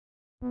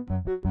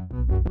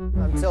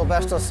Until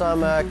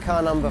Bechtolsheimer,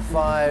 car number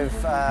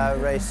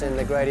 5, racing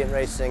the Gradient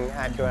Racing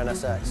Acura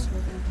NSX.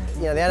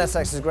 You know, the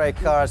NSX is a great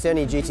car. It's the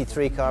only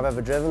GT3 car I've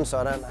ever driven, so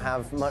I don't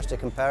have much to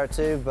compare it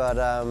to, but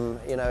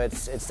you know,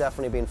 it's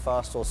definitely been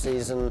fast all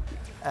season.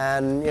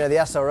 And you know, the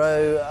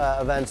SRO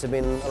events have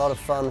been a lot of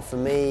fun for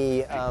me.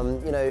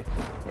 You know,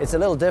 it's a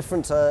little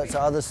different to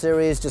other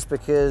series just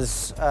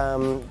because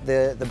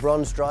the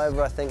bronze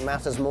driver, I think,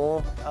 matters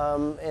more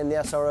in the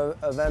SRO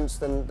events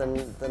than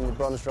the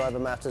bronze driver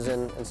matters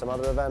in some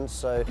other events.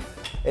 So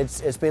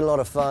it's been a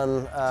lot of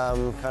fun,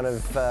 kind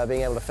of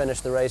being able to finish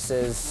the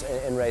races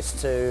in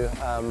race 2,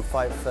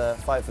 fight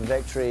for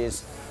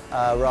victories,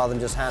 rather than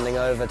just handing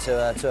over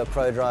to a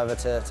pro driver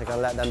to kind of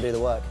let them do the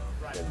work.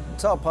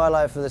 Top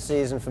highlight for the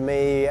season for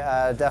me,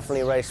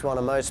 definitely race 1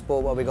 of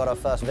Motorsport where we got our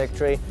first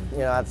victory. You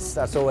know,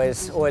 that's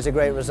always a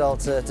great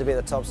result to be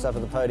at the top step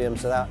of the podium,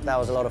 so that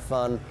was a lot of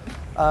fun.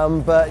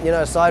 But you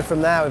know, aside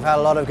from that, we've had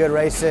a lot of good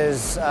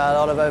races, a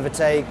lot of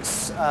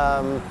overtakes.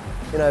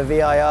 You know,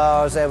 VIR,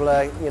 I was able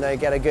to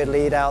get a good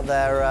lead out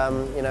there.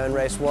 You know, in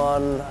race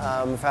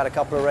 1, we've had a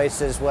couple of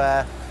races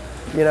where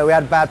we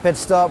had a bad pit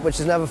stop, which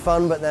is never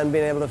fun, but then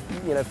being able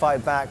to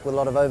fight back with a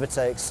lot of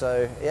overtakes.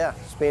 So yeah,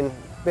 it's been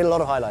a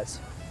lot of highlights.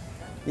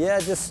 Yeah,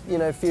 just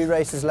a few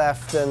races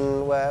left,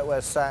 and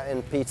we're sat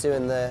in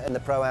P2 in the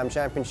Pro-Am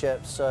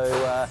Championship.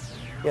 So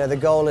the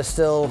goal is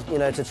still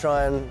to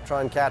try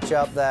and catch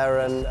up there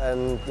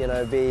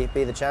and be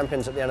the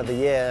champions at the end of the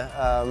year.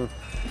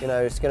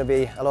 It's going to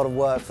be a lot of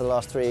work for the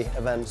last 3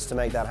 events to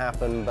make that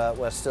happen, but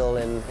we're still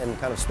in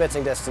kind of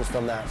spitting distance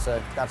from that.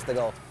 So that's the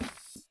goal.